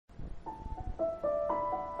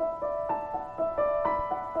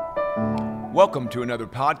Welcome to another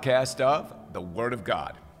podcast of the Word of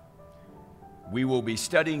God. We will be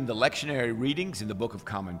studying the lectionary readings in the Book of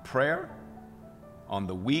Common Prayer on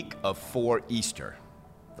the week of 4 Easter,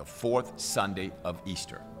 the fourth Sunday of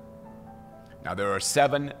Easter. Now there are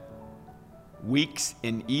 7 weeks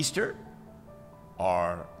in Easter,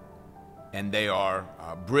 and they are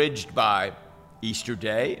bridged by Easter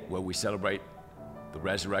Day, where we celebrate the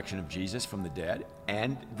resurrection of Jesus from the dead,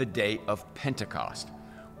 and the day of Pentecost,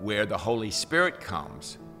 where the Holy Spirit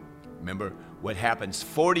comes. Remember what happens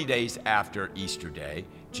 40 days after Easter Day.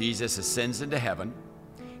 Jesus ascends into heaven,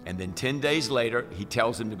 and then 10 days later, he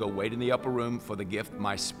tells them to go wait in the upper room for the gift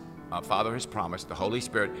my Father has promised, the Holy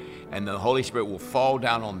Spirit, and the Holy Spirit will fall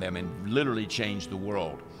down on them and literally change the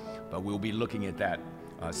world. But we'll be looking at that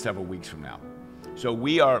several weeks from now. So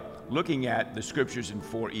we are looking at the scriptures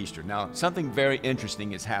for Easter. Now, something very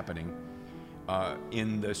interesting is happening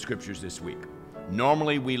in the scriptures this week.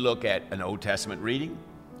 Normally, we look at an Old Testament reading,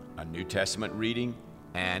 a New Testament reading,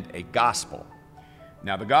 and a gospel.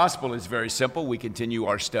 Now, the gospel is very simple. We continue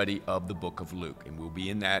our study of the book of Luke, and we'll be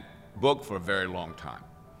in that book for a very long time.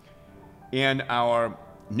 In our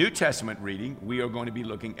New Testament reading, we are going to be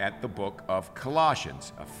looking at the book of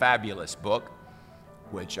Colossians, a fabulous book,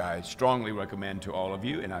 which I strongly recommend to all of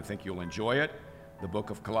you, and I think you'll enjoy it, the book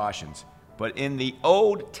of Colossians. But in the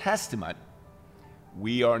Old Testament,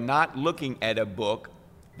 we are not looking at a book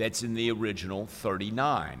that's in the original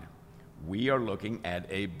 39. We are looking at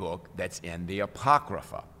a book that's in the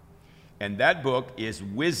Apocrypha. And that book is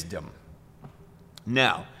Wisdom.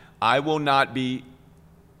 Now, I will not be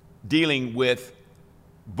dealing with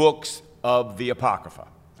books of the Apocrypha.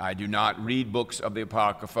 I do not read books of the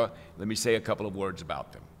Apocrypha. Let me say a couple of words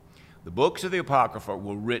about them. The books of the Apocrypha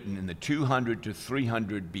were written in the 200 to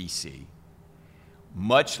 300 BC,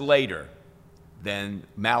 much later than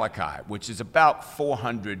Malachi, which is about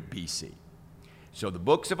 400 BC. So the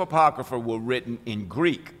books of Apocrypha were written in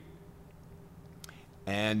Greek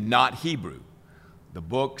and not Hebrew. The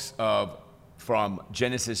books from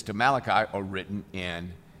Genesis to Malachi are written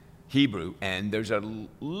in Hebrew, and there's a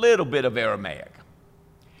little bit of Aramaic.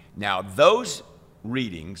 Now, those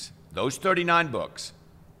readings, those 39 books,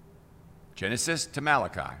 Genesis to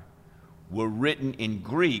Malachi, were written in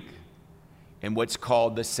Greek in what's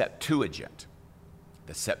called the Septuagint.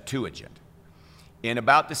 The Septuagint, in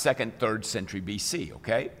about the 2nd, 3rd century BC,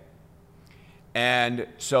 okay? And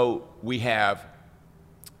so we have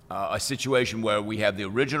a situation where we have the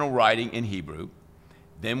original writing in Hebrew,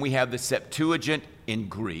 then we have the Septuagint in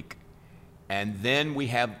Greek, and then we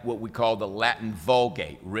have what we call the Latin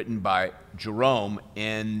Vulgate, written by Jerome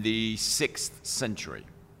in the 6th century,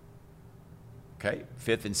 okay?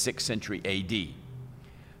 5th and 6th century AD.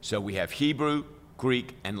 So we have Hebrew,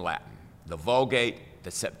 Greek, and Latin. The Vulgate, the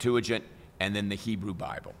Septuagint, and then the Hebrew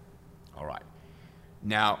Bible. All right.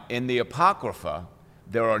 Now, in the Apocrypha,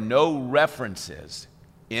 there are no references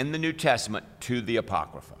in the New Testament to the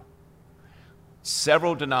Apocrypha.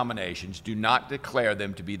 Several denominations do not declare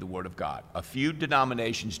them to be the Word of God. A few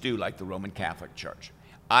denominations do, like the Roman Catholic Church.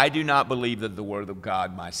 I do not believe that the Word of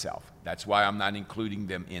God myself. That's why I'm not including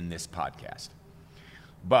them in this podcast.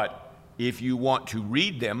 But if you want to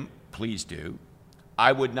read them, please do.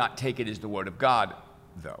 I would not take it as the Word of God,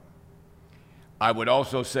 though. I would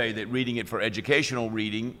also say that reading it for educational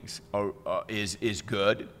readings is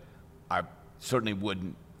good. I certainly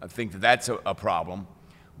wouldn't think that that's a problem.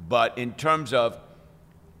 But in terms of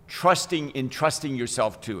trusting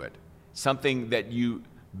yourself to it, something that you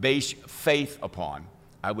base faith upon,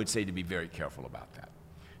 I would say to be very careful about that.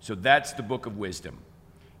 So that's the book of Wisdom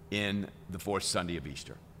in the fourth Sunday of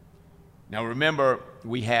Easter. Now remember,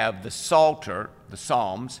 we have the Psalter, the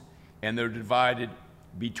Psalms, and they're divided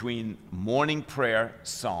between morning prayer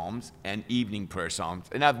psalms and evening prayer psalms.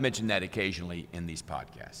 And I've mentioned that occasionally in these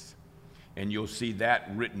podcasts. And you'll see that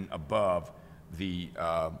written above the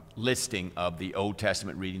listing of the Old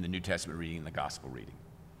Testament reading, the New Testament reading, and the Gospel reading.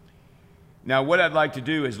 Now, what I'd like to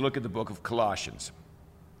do is look at the book of Colossians.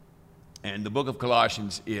 And the book of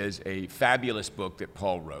Colossians is a fabulous book that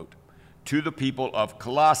Paul wrote to the people of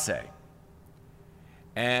Colossae.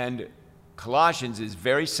 And Colossians is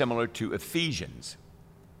very similar to Ephesians.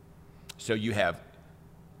 So you have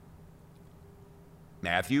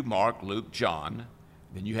Matthew, Mark, Luke, John.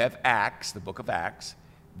 Then you have Acts, the book of Acts.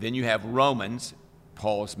 Then you have Romans,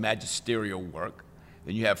 Paul's magisterial work.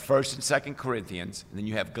 Then you have 1st and 2nd Corinthians. And then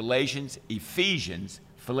you have Galatians, Ephesians,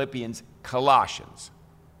 Philippians, Colossians.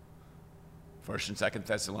 1st and 2nd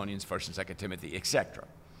Thessalonians, 1st and 2nd Timothy, etc.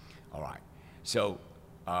 All right. So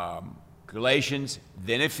Galatians,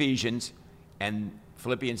 then Ephesians, and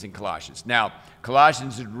Philippians and Colossians. Now,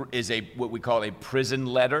 Colossians is what we call a prison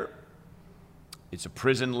letter. It's a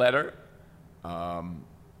prison letter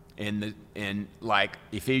in like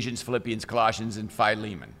Ephesians, Philippians, Colossians, and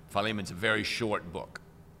Philemon. Philemon's a very short book.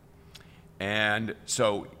 And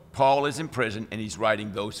so Paul is in prison, and he's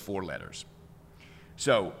writing those 4 letters.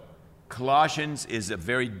 So Colossians is a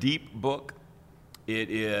very deep book. It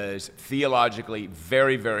is theologically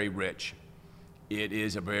very, very rich. It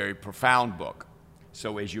is a very profound book.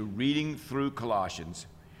 So as you're reading through Colossians,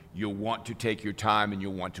 you'll want to take your time and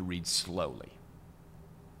you'll want to read slowly.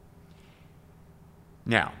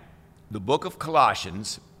 Now, the book of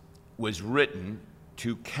Colossians was written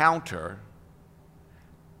to counter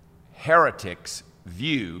heretics'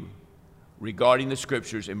 view regarding the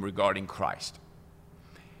scriptures and regarding Christ.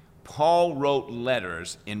 Paul wrote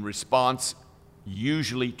letters in response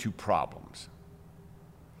usually to problems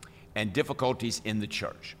and difficulties in the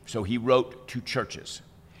church. So he wrote to churches.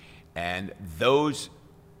 And those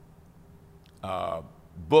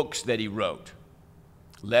books that he wrote,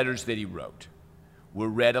 letters that he wrote, were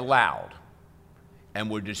read aloud and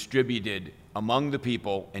were distributed among the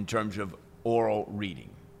people in terms of oral reading.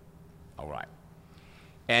 All right.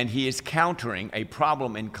 And he is countering a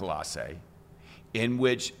problem in Colossae in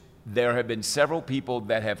which there have been several people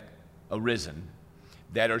that have arisen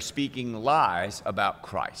that are speaking lies about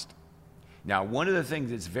Christ. Now, one of the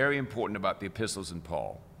things that's very important about the epistles in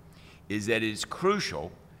Paul is that it is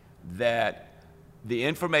crucial that the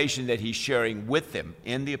information that he's sharing with them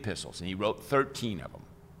in the epistles, and he wrote 13 of them,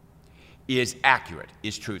 is accurate,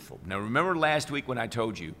 is truthful. Now, remember last week when I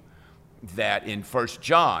told you that in 1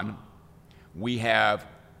 John, we have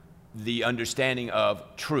the understanding of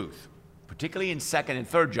truth, particularly in 2nd and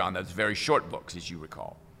 3rd John, those very short books, as you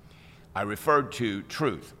recall. I referred to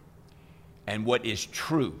truth and what is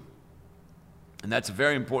true. And that's a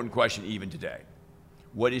very important question even today.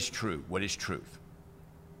 What is true? What is truth?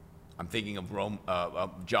 I'm thinking of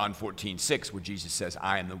John 14:6, where Jesus says,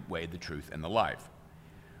 I am the way, the truth, and the life.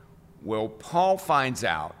 Well, Paul finds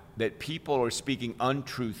out that people are speaking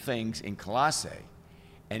untrue things in Colossae,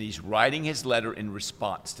 and he's writing his letter in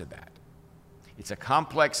response to that. It's a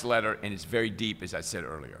complex letter, and it's very deep, as I said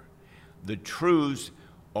earlier. The truths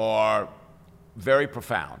are very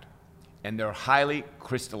profound, and they're highly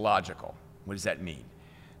Christological. What does that mean?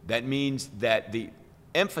 That means that the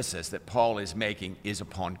emphasis that Paul is making is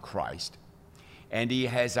upon Christ, and he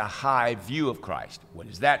has a high view of Christ. What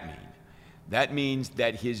does that mean? That means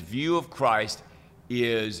that his view of Christ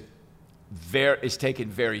is taken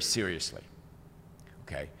very seriously.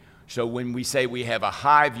 Okay? So when we say we have a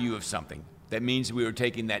high view of something, that means we are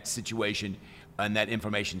taking that situation and that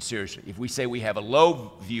information seriously. If we say we have a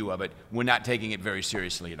low view of it, we're not taking it very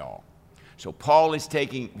seriously at all. So Paul is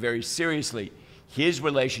taking very seriously his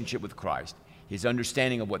relationship with Christ, his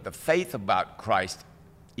understanding of what the faith about Christ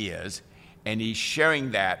is, and he's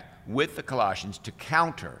sharing that with the Colossians to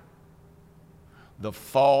counter the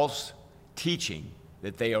false teaching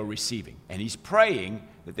that they are receiving. And he's praying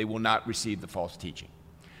that they will not receive the false teaching.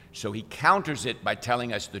 So he counters it by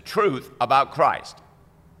telling us the truth about Christ.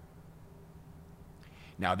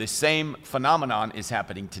 Now, this same phenomenon is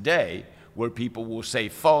happening today, where people will say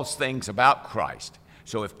false things about Christ.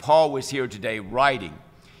 So if Paul was here today writing,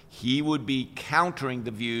 he would be countering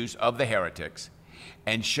the views of the heretics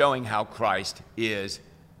and showing how Christ is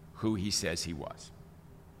who he says he was.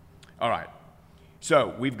 All right.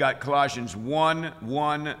 So we've got Colossians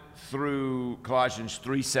 1:1 through Colossians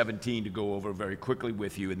 3:17 to go over very quickly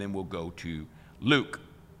with you, and then we'll go to Luke.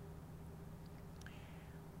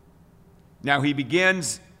 Now he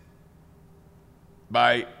begins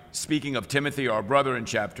by speaking of Timothy, our brother, in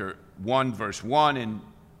chapter 1, verse 1, and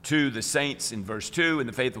 2, the saints in verse 2, and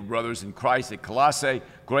the faithful brothers in Christ at Colossae,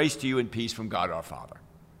 grace to you and peace from God our Father.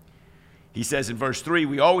 He says in verse 3,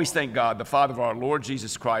 we always thank God, the Father of our Lord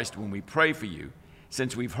Jesus Christ, when we pray for you,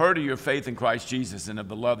 since we've heard of your faith in Christ Jesus and of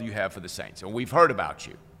the love you have for the saints. And we've heard about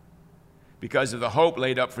you because of the hope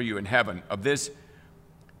laid up for you in heaven. Of this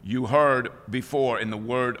you heard before in the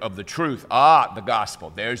word of the truth. The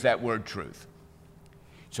gospel. There's that word truth.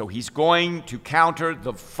 So he's going to counter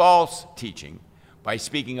the false teaching by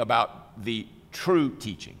speaking about the true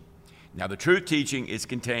teaching. Now, the true teaching is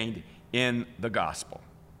contained in the gospel.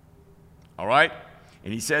 All right?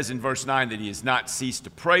 And he says in verse 9 that he has not ceased to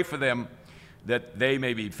pray for them, that they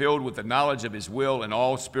may be filled with the knowledge of his will and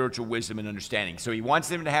all spiritual wisdom and understanding. So he wants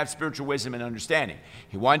them to have spiritual wisdom and understanding.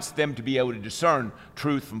 He wants them to be able to discern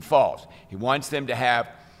truth from false. He wants them to have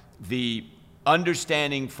the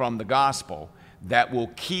understanding from the gospel that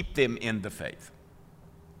will keep them in the faith.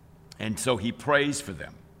 And so he prays for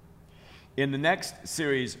them. In the next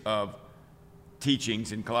series of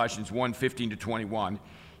teachings in Colossians 1:15 to 21,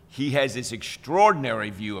 he has this extraordinary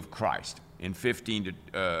view of Christ. in 15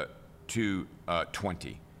 to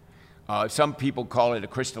 20. Some people call it a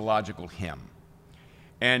Christological hymn.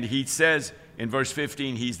 And he says in verse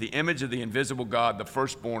 15, he's the image of the invisible God, the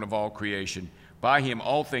firstborn of all creation. By him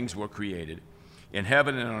all things were created, in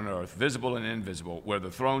heaven and on earth, visible and invisible, where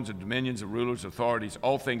the thrones and dominions and rulers, authorities,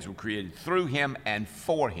 all things were created through him and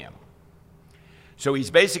for him. So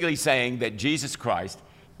he's basically saying that Jesus Christ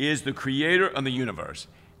is the creator of the universe,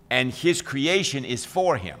 and his creation is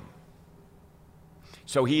for him.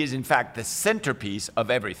 So he is, in fact, the centerpiece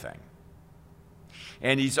of everything.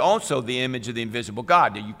 And he's also the image of the invisible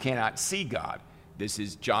God. Now, you cannot see God. This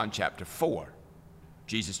is John chapter 4.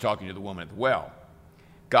 Jesus talking to the woman at the well.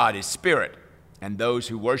 God is spirit, and those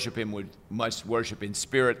who worship him must worship in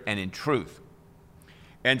spirit and in truth.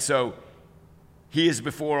 And so he is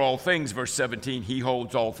before all things, verse 17. He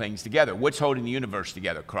holds all things together. What's holding the universe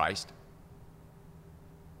together? Christ.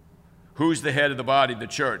 Who's the head of the body, the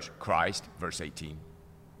church? Christ, verse 18.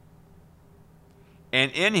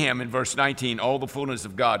 And in him, in verse 19, all the fullness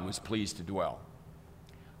of God was pleased to dwell.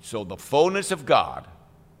 So the fullness of God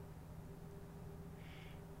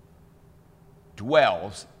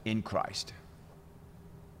dwells in Christ.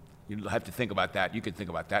 You'll have to think about that. You could think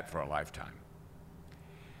about that for a lifetime.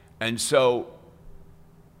 And so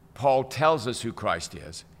Paul tells us who Christ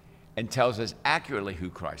is and tells us accurately who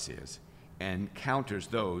Christ is and counters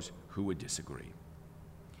those who would disagree.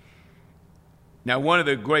 Now, one of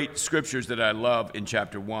the great scriptures that I love in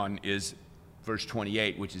chapter 1 is verse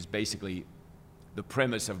 28, which is basically the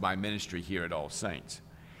premise of my ministry here at All Saints.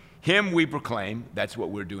 Him we proclaim, that's what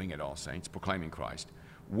we're doing at All Saints, proclaiming Christ,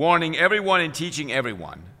 warning everyone and teaching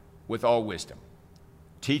everyone with all wisdom.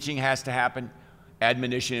 Teaching has to happen,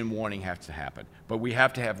 admonition and warning has to happen, but we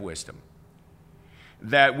have to have wisdom,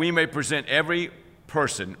 that we may present every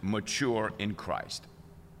person mature in Christ.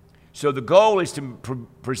 So the goal is to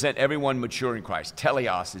present everyone mature in Christ.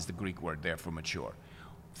 Teleos is the Greek word there for mature.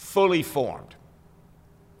 Fully formed.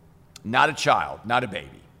 Not a child, not a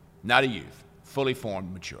baby, not a youth. Fully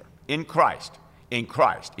formed, mature. In Christ, in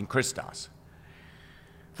Christ, in Christos.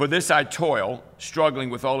 For this I toil, struggling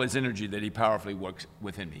with all his energy that he powerfully works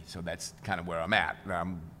within me. So that's kind of where I'm at.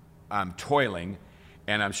 I'm toiling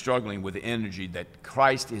and I'm struggling with the energy that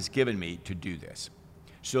Christ has given me to do this.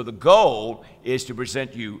 So the goal is to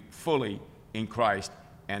present you fully in Christ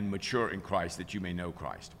and mature in Christ, that you may know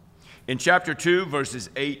Christ. In chapter 2,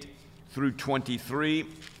 verses 8 through 23,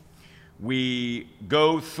 we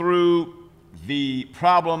go through the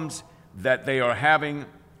problems that they are having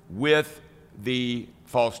with the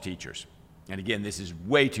false teachers. And again, this is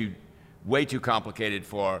way too complicated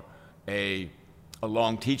for a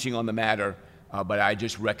long teaching on the matter, but I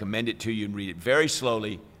just recommend it to you and read it very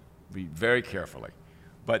slowly, read very carefully.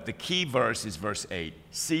 But the key verse is verse 8.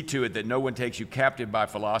 See to it that no one takes you captive by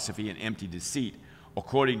philosophy and empty deceit,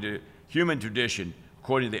 according to human tradition,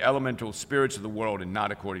 according to the elemental spirits of the world, and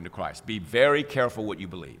not according to Christ. Be very careful what you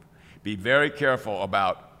believe. Be very careful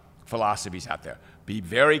about philosophies out there. Be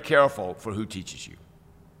very careful for who teaches you.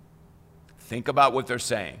 Think about what they're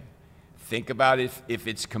saying. Think about if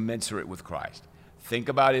it's commensurate with Christ. Think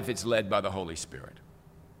about if it's led by the Holy Spirit.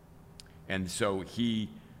 And so he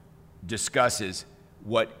discusses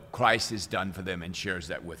what Christ has done for them and shares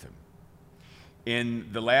that with them. In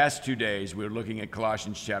the last 2 days, we're looking at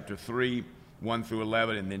Colossians chapter 3, 1 through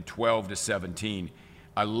 11, and then 12 to 17.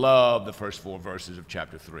 I love the first 4 verses of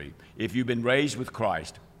chapter 3. If you've been raised with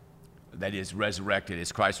Christ, that is resurrected,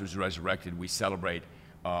 as Christ was resurrected, we celebrate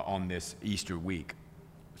on this Easter week.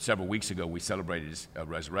 Several weeks ago, we celebrated his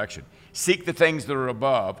resurrection. Seek the things that are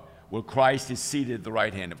above, where Christ is seated at the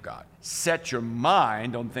right hand of God. Set your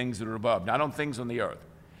mind on things that are above, not on things on the earth.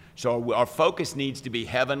 So our focus needs to be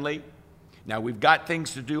heavenly. Now, we've got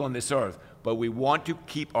things to do on this earth, but we want to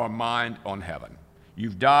keep our mind on heaven.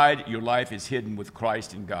 You've died, your life is hidden with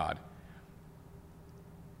Christ in God.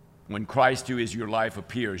 When Christ, who is your life,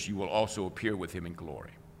 appears, you will also appear with him in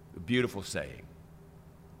glory. A beautiful saying.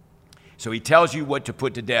 So he tells you what to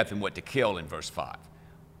put to death and what to kill in verse 5.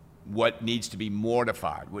 What needs to be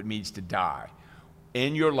mortified, what needs to die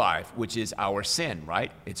in your life, which is our sin,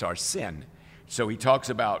 right? It's our sin. So he talks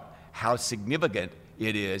about how significant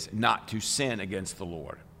it is not to sin against the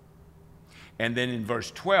Lord. And then in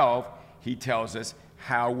verse 12, he tells us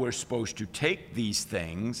how we're supposed to take these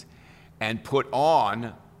things and put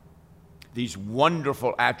on these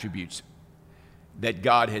wonderful attributes that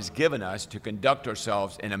God has given us to conduct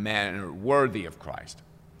ourselves in a manner worthy of Christ.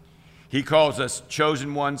 He calls us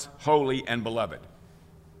chosen ones, holy, and beloved,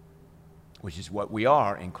 which is what we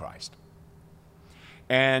are in Christ.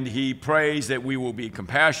 And he prays that we will be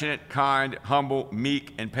compassionate, kind, humble,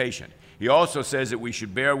 meek, and patient. He also says that we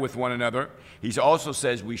should bear with one another. He also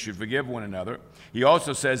says we should forgive one another. He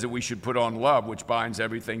also says that we should put on love, which binds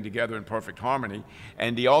everything together in perfect harmony.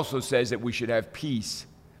 And he also says that we should have peace,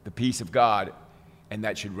 the peace of God, and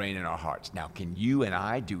that should reign in our hearts. Now, can you and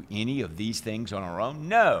I do any of these things on our own?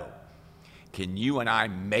 No. Can you and I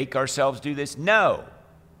make ourselves do this? No.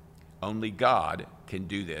 Only God can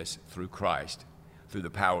do this through Christ, through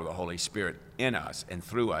the power of the Holy Spirit in us and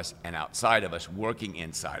through us and outside of us, working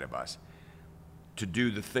inside of us to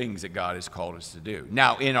do the things that God has called us to do.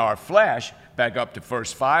 Now, in our flesh, back up to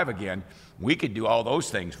verse 5 again, we could do all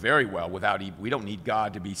those things very well without, we don't need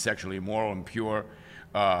God to be sexually immoral, impure,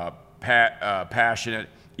 passionate,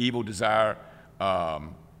 evil desire,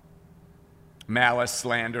 malice,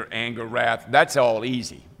 slander, anger, wrath. That's all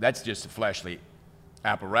easy. That's just a fleshly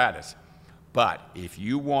apparatus. But if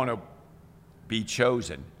you want to be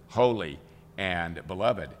chosen, holy, and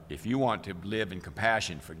beloved, if you want to live in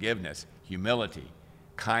compassion, forgiveness, humility,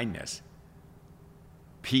 kindness,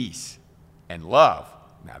 peace, and love,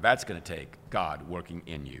 now that's going to take God working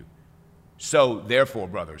in you. So, therefore,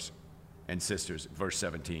 brothers and sisters, verse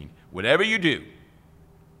 17, whatever you do,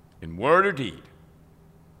 in word or deed,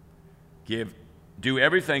 do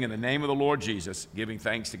everything in the name of the Lord Jesus, giving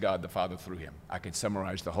thanks to God the Father through him. I could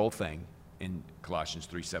summarize the whole thing in Colossians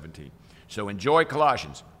 3:17. So enjoy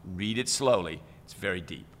Colossians. Read it slowly. It's very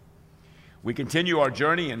deep. We continue our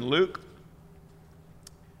journey in Luke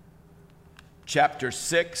chapter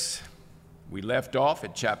 6. We left off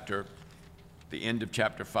at the end of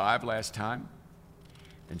chapter 5 last time.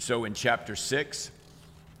 And so in chapter 6,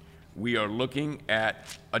 we are looking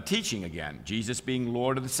at a teaching again, Jesus being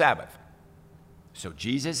Lord of the Sabbath. So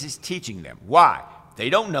Jesus is teaching them. Why? They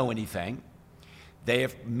don't know anything. They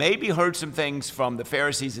have maybe heard some things from the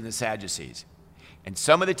Pharisees and the Sadducees. And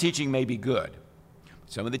some of the teaching may be good.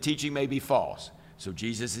 Some of the teaching may be false. So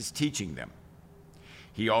Jesus is teaching them.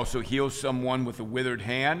 He also heals someone with a withered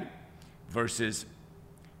hand, verses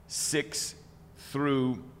 6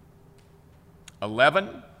 through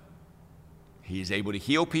 11. He is able to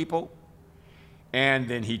heal people. And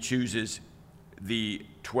then he chooses the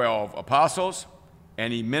 12 apostles,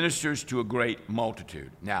 and he ministers to a great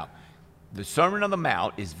multitude. Now, the Sermon on the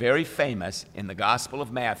Mount is very famous in the Gospel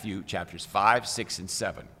of Matthew, chapters 5, 6, and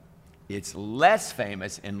 7. It's less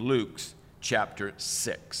famous in Luke's chapter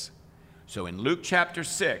 6. So in Luke chapter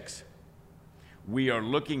 6, we are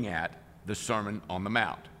looking at the Sermon on the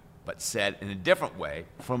Mount, but said in a different way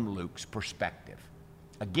from Luke's perspective.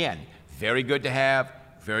 Again, very good to have,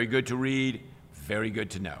 very good to read, very good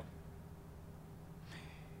to know.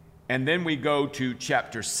 And then we go to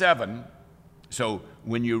chapter 7. So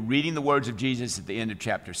when you're reading the words of Jesus at the end of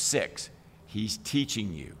chapter 6, he's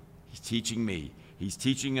teaching you, he's teaching me, he's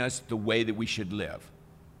teaching us the way that we should live.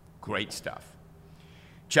 Great stuff.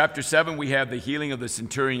 Chapter 7, we have the healing of the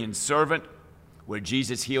centurion's servant, where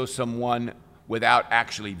Jesus heals someone without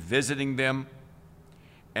actually visiting them.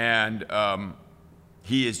 And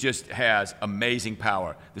he just has amazing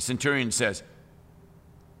power. The centurion says,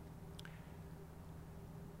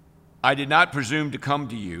 I did not presume to come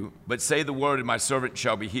to you, but say the word and my servant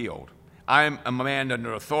shall be healed. I am a man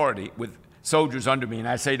under authority with soldiers under me, and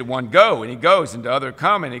I say to one, go, and he goes, and to other,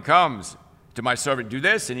 come, and he comes. To my servant, do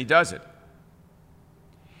this, and he does it.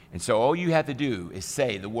 And so all you have to do is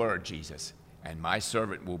say the word, Jesus, and my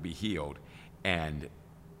servant will be healed. And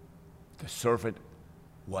the servant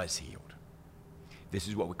was healed. This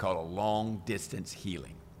is what we call a long-distance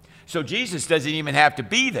healing. So Jesus doesn't even have to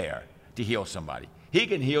be there to heal somebody. He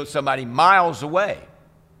can heal somebody miles away.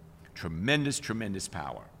 Tremendous, tremendous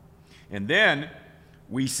power. And then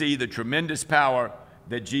we see the tremendous power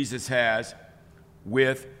that Jesus has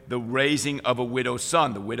with the raising of a widow's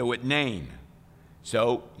son, the widow at Nain.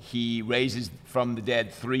 So he raises from the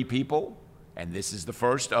dead 3 people, and this is the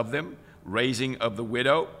first of them, raising of the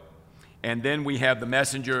widow. And then we have the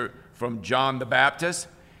messenger from John the Baptist.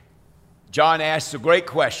 John asks a great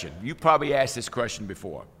question. You probably asked this question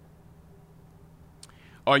before.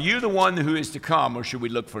 Are you the one who is to come, or should we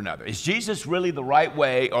look for another? Is Jesus really the right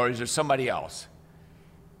way, or is there somebody else?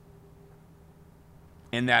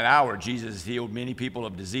 In that hour, Jesus healed many people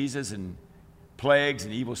of diseases and plagues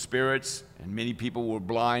and evil spirits, and many people were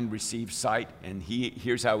blind, received sight, and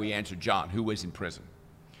here's how he answered John, who was in prison.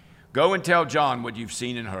 Go and tell John what you've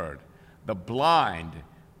seen and heard. The blind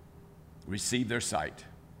receive their sight.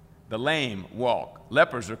 The lame walk.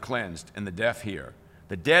 Lepers are cleansed, and the deaf hear.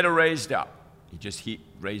 The dead are raised up. He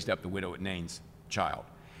raised up the widow at Nain's child.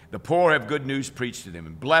 The poor have good news preached to them,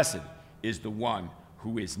 and blessed is the one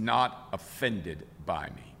who is not offended by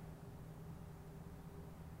me.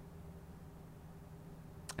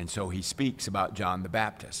 And so he speaks about John the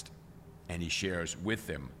Baptist. and he shares with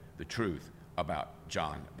them the truth about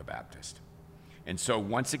John the Baptist. And so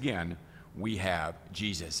once again, we have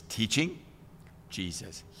Jesus teaching,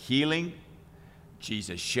 Jesus healing,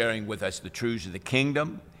 Jesus sharing with us the truths of the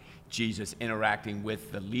kingdom, Jesus interacting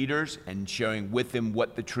with the leaders and sharing with them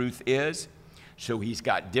what the truth is. So he's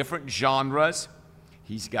got different genres,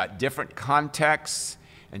 he's got different contexts.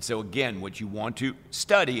 And so again, what you want to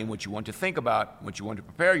study and what you want to think about, what you want to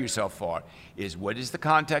prepare yourself for, is what is the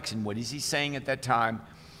context and what is he saying at that time?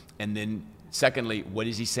 And then secondly, what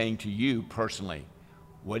is he saying to you personally?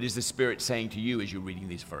 What is the Spirit saying to you as you're reading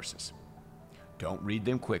these verses? Don't read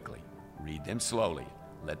them quickly. Read them slowly.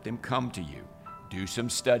 Let them come to you. Do some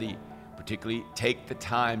study. Particularly, take the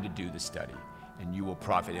time to do the study, and you will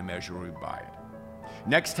profit immeasurably by it.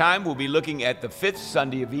 Next time, we'll be looking at the 5th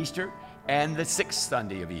Sunday of Easter and the 6th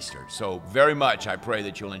Sunday of Easter. So very much, I pray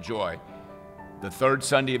that you'll enjoy the 3rd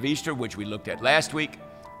Sunday of Easter, which we looked at last week,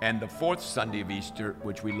 and the 4th Sunday of Easter,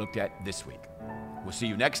 which we looked at this week. We'll see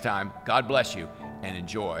you next time. God bless you, and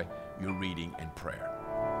enjoy your reading and prayer.